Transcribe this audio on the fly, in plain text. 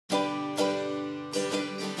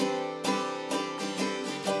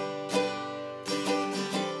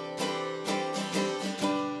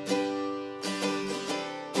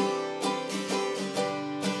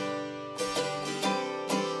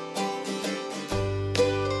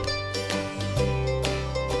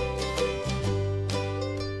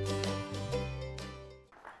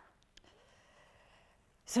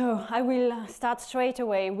So I will start straight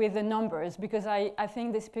away with the numbers because I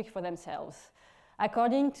think they speak for themselves.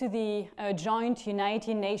 According to the joint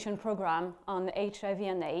United Nations program on HIV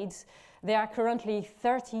and AIDS, there are currently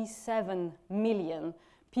 37 million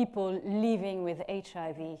people living with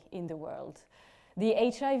HIV in the world. The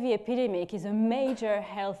HIV epidemic is a major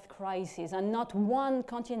health crisis, and not one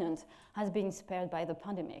continent has been spared by the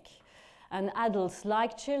pandemic. And adults,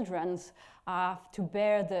 like children, have to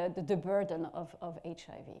bear the burden of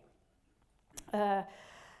HIV.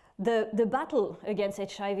 The battle against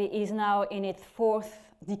HIV is now in its 4th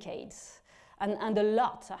decade. And a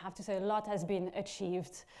lot, I have to say, a lot has been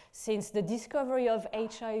achieved since the discovery of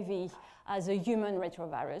HIV as a human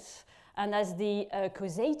retrovirus and as the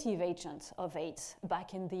causative agent of AIDS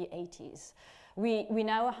back in the 80s. We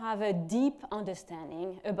now have a deep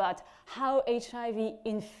understanding about how HIV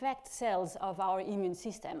infects cells of our immune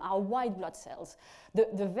system, our white blood cells,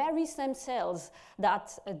 the very same cells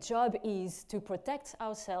that a job is to protect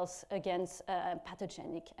ourselves against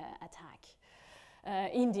pathogenic attack.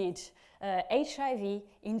 Indeed, HIV,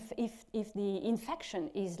 if the infection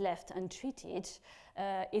is left untreated,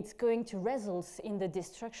 it's going to result in the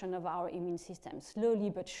destruction of our immune system, slowly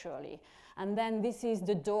but surely. And then this is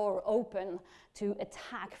the door open to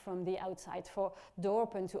attack from the outside, for door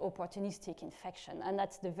open to opportunistic infection. And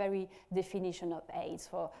that's the very definition of AIDS,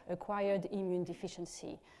 for acquired immune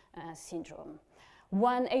deficiency syndrome.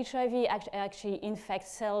 One HIV actually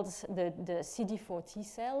infects cells, the CD4 T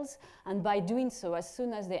cells, and by doing so, as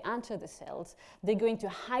soon as they enter the cells, they're going to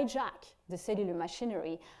hijack the cellular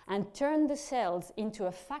machinery and turn the cells into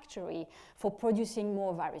a factory for producing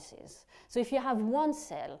more viruses. So if you have one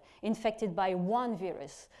cell infected by one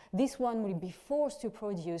virus, this one will be forced to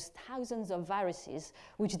produce thousands of viruses,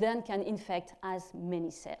 which then can infect as many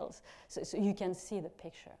cells. So you can see the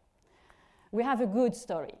picture. We have a good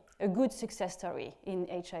story, a good success story in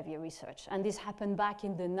HIV research, and this happened back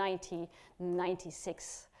in the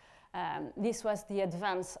 1996. This was the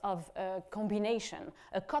advance of a combination,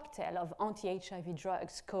 a cocktail of anti-HIV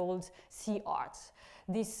drugs called CRID.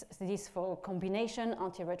 This for combination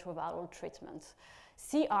anti-retroviral treatment.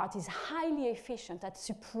 CRID is highly efficient at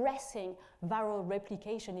suppressing viral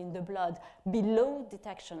replication in the blood below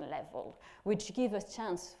detection level, which gives us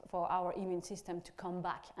chance for our immune system to come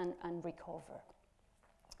back and recover.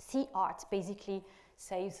 CRID basically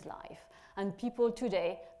saves life, and people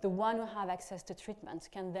today, the one who have access to treatment,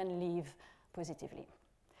 can then live positively.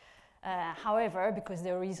 However, because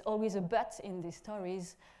there is always a but in these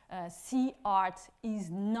stories, CRID is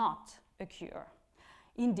not a cure.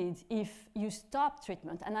 Indeed, if you stop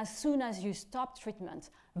treatment, and as soon as you stop treatment,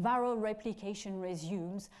 viral replication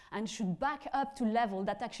resumes and should back up to level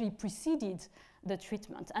that actually preceded the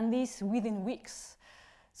treatment, and this within weeks.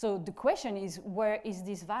 So the question is, where is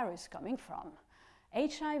this virus coming from?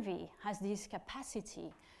 HIV has this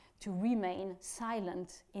capacity to remain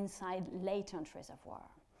silent inside latent reservoir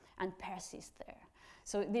and persist there.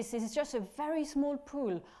 So this is just a very small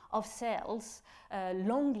pool of cells,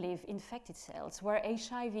 long-lived infected cells, where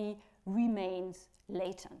HIV remains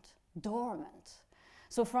latent, dormant.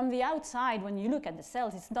 So from the outside, when you look at the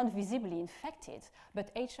cells, it's not visibly infected,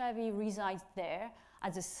 but HIV resides there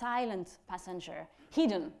as a silent passenger,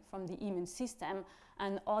 hidden from the immune system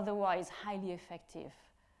and otherwise highly effective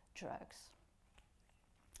drugs.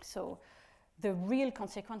 So the real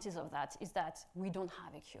consequences of that is that we don't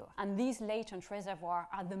have a cure. And these latent reservoirs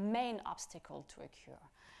are the main obstacle to a cure.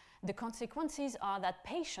 The consequences are that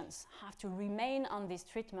patients have to remain on this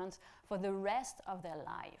treatment for the rest of their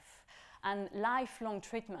life. And lifelong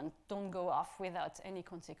treatment don't go off without any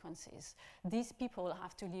consequences. These people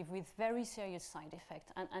have to live with very serious side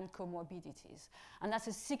effects and comorbidities. And that's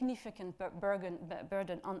a significant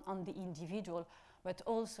burden on the individual, but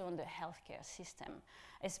also on the healthcare system,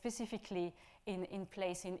 specifically in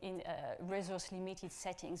resource-limited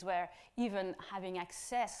settings where even having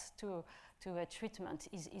access to a treatment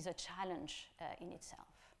is a challenge in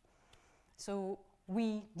itself. So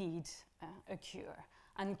we need a cure.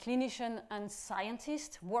 And clinicians and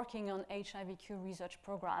scientists working on HIV cure research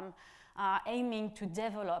program are aiming to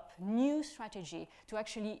develop new strategy to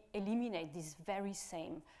actually eliminate this very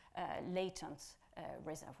same latent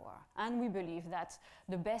reservoir. And we believe that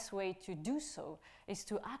the best way to do so is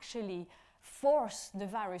to actually force the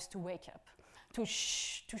virus to wake up,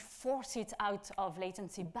 to force it out of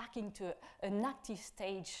latency back into an active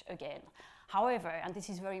stage again. However, and this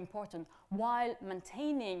is very important, while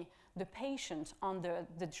maintaining the patient on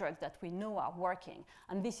the drug that we know are working,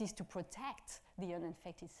 and this is to protect the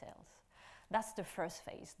uninfected cells. That's the first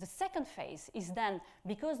phase. The second phase is then,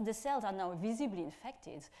 because the cells are now visibly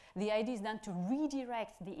infected, the idea is then to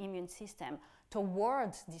redirect the immune system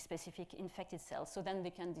towards the specific infected cells, so then they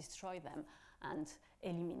can destroy them and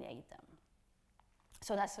eliminate them.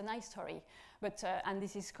 So that's a nice story, but, and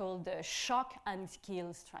this is called the shock and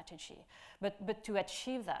kill strategy. But to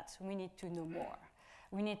achieve that, we need to know more.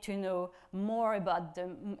 We need to know more about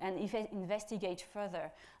and investigate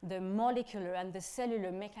further the molecular and the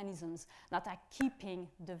cellular mechanisms that are keeping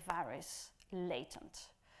the virus latent.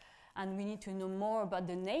 And we need to know more about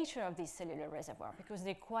the nature of this cellular reservoir, because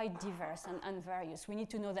they're quite diverse and various. We need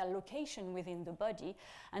to know their location within the body,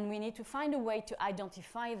 and we need to find a way to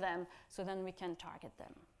identify them so then we can target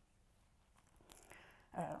them.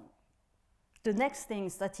 The next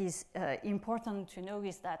thing that is important to know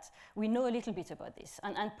is that we know a little bit about this.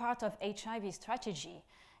 And part of HIV strategy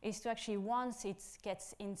is to actually, once it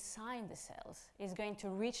gets inside the cells, is going to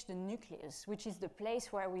reach the nucleus, which is the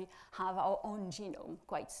place where we have our own genome,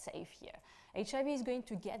 quite safe here. HIV is going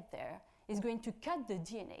to get there, is going to cut the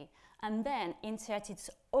DNA, and then insert its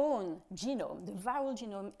own genome, the viral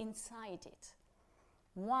genome, inside it.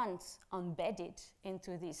 Once embedded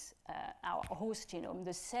into this, our host genome,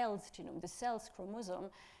 the cell's chromosome,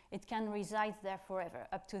 it can reside there forever,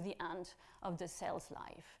 up to the end of the cell's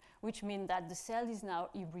life, which means that the cell is now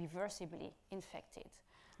irreversibly infected.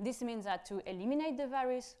 This means that to eliminate the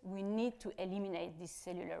virus, we need to eliminate these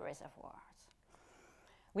cellular reservoirs.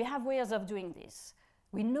 We have ways of doing this.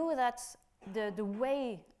 We know that the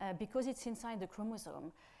way, because it's inside the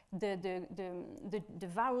chromosome, the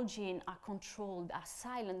viral genes are controlled, are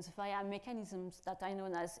silenced via mechanisms that are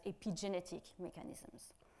known as epigenetic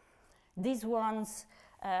mechanisms. These ones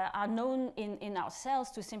are known in our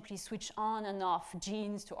cells to simply switch on and off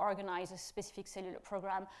genes to organize a specific cellular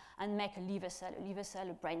program and make a liver cell,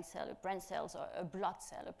 a brain cells, or a blood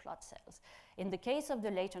cells. In the case of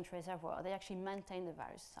the latent reservoir, they actually maintain the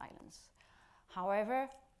virus silence. However,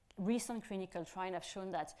 recent clinical trials have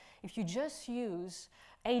shown that if you just use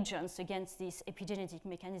agents against this epigenetic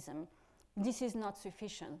mechanism, this is not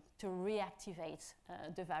sufficient to reactivate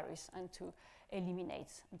the virus and to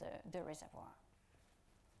eliminate the reservoir.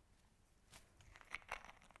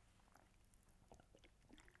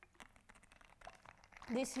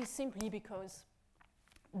 This is simply because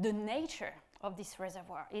the nature of this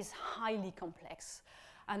reservoir is highly complex,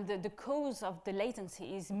 and the cause of the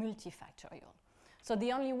latency is multifactorial. So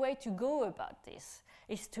the only way to go about this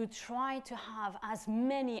is to try to have as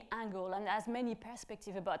many angles and as many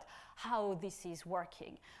perspectives about how this is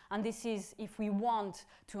working. And this is if we want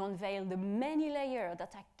to unveil the many layers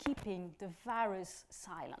that are keeping the virus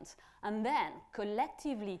silent, and then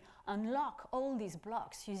collectively unlock all these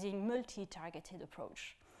blocks using multi-targeted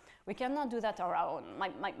approach. We cannot do that on our own.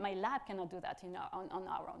 My lab cannot do that on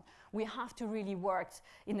our own. We have to really work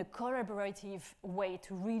in a collaborative way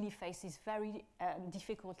to really face this very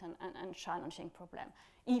difficult and challenging problem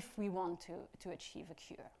if we want to achieve a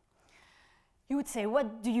cure. You would say,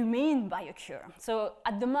 what do you mean by a cure? So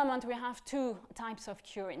at the moment, we have two types of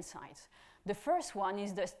cure inside. The first one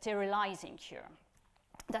is the sterilizing cure.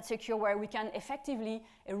 That's a cure where we can effectively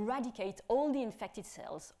eradicate all the infected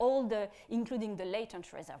cells, including the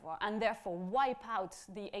latent reservoir, and therefore wipe out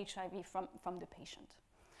the HIV from the patient.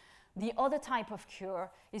 The other type of cure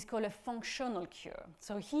is called a functional cure.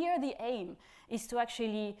 So here the aim is to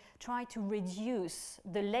actually try to reduce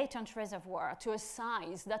the latent reservoir to a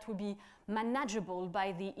size that would be manageable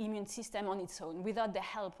by the immune system on its own without the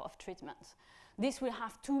help of treatment. This will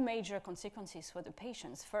have two major consequences for the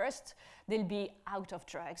patients. First, they'll be out of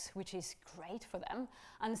drugs, which is great for them.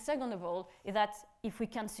 And second of all, is that if we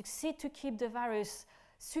can succeed to keep the virus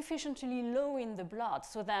sufficiently low in the blood,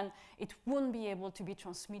 so then it won't be able to be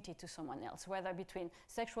transmitted to someone else, whether between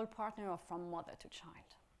sexual partner or from mother to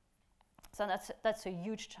child. So that's a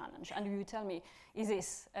huge challenge. And you tell me, is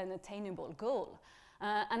this an attainable goal?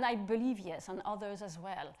 And I believe yes, and others as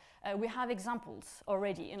well. We have examples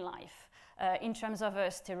already in life. In terms of a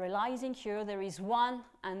sterilizing cure, there is one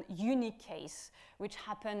and unique case which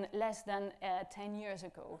happened less than 10 years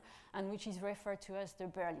ago, and which is referred to as the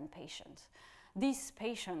Berlin patient. This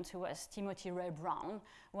patient, who was Timothy Ray Brown,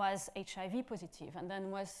 was HIV positive and then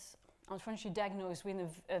was unfortunately diagnosed with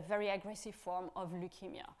a very aggressive form of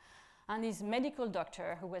leukemia. And his medical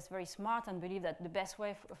doctor, who was very smart and believed that the best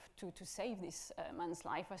way to save this man's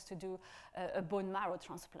life was to do a bone marrow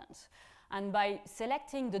transplant. And by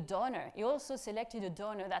selecting the donor, he also selected a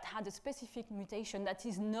donor that had a specific mutation that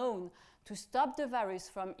is known to stop the virus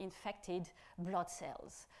from infected blood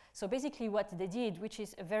cells. So basically what they did, which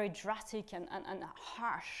is a very drastic and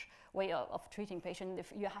harsh way of treating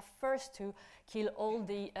patients. You have first to kill all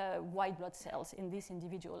the white blood cells in this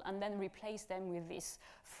individual and then replace them with these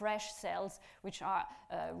fresh cells which are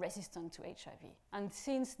resistant to HIV. And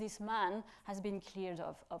since this man has been cleared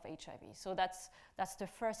of HIV. So that's the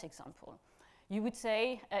first example. You would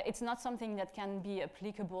say it's not something that can be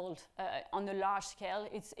applicable on a large scale.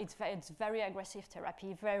 It's very aggressive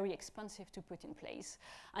therapy, very expensive to put in place.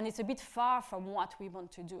 And it's a bit far from what we want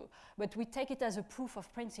to do. But we take it as a proof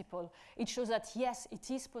of principle. It shows that, yes, it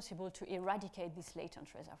is possible to eradicate this latent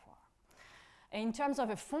reservoir. In terms of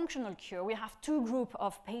a functional cure, we have two groups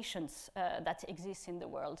of patients that exist in the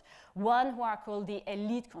world. One who are called the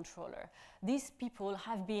elite controller. These people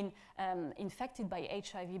have been infected by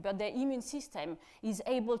HIV, but their immune system is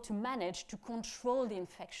able to manage to control the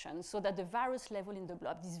infection so that the virus level in the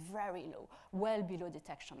blood is very low, well below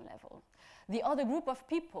detection level. The other group of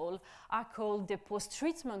people are called the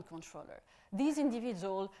post-treatment controller. These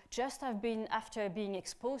individuals just have been, after being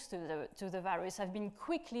exposed to the virus, have been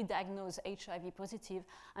quickly diagnosed HIV positive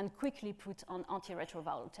and quickly put on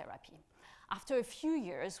anti-retroviral therapy. After a few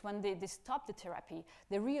years, when they stopped the therapy,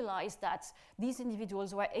 they realized that these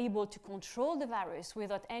individuals were able to control the virus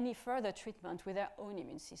without any further treatment with their own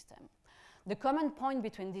immune system. The common point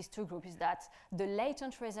between these two groups is that the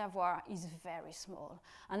latent reservoir is very small,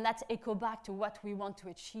 and that's echo back to what we want to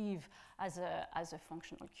achieve as a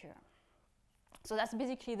functional cure. So that's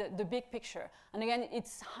basically the big picture. And again,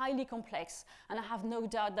 it's highly complex, and I have no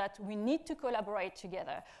doubt that we need to collaborate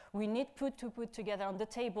together. We need to put together on the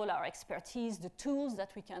table our expertise, the tools that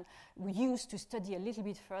we use to study a little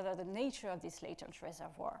bit further the nature of this latent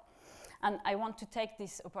reservoir. And I want to take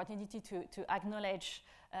this opportunity to acknowledge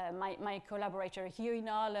my collaborator here in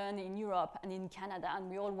Ireland, in Europe, and in Canada, and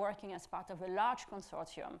we're all working as part of a large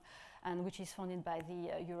consortium, and which is funded by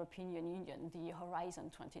the European Union, the Horizon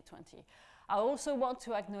 2020. I also want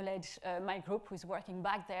to acknowledge my group who's working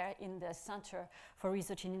back there in the Center for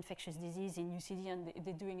Research in Infectious Disease in UCD, and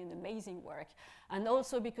they're doing an amazing work. And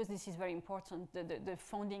also, because this is very important, the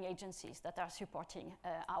funding agencies that are supporting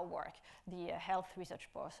our work, the Health Research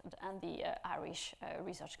Board and the Irish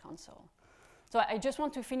Research Council. So I just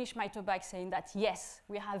want to finish my talk by saying that, yes,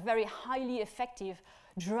 we have very highly effective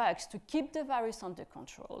drugs to keep the virus under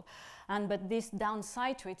control. But this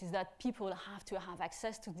downside to it is that people have to have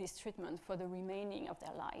access to this treatment for the remaining of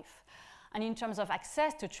their life. And in terms of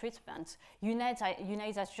access to treatment,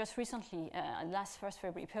 UNAIDS has just recently, last 1st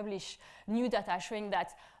February, published new data showing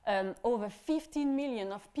that over 15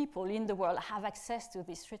 million of people in the world have access to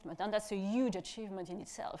this treatment. And that's a huge achievement in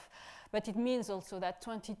itself. But it means also that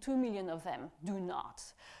 22 million of them do not.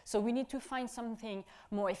 So we need to find something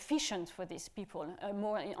more efficient for these people,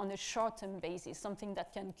 more on a short-term basis, something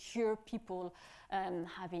that can cure people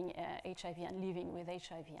having HIV and living with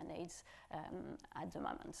HIV and AIDS at the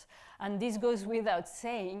moment. And this goes without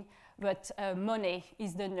saying, but money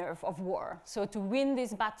is the nerve of war. So to win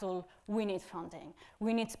this battle, we need funding.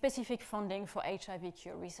 We need specific funding for HIV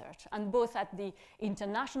cure research, and both at the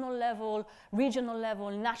international level, regional level,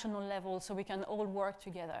 national level, so we can all work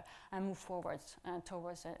together and move forward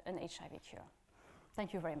towards an HIV cure.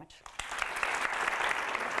 Thank you very much.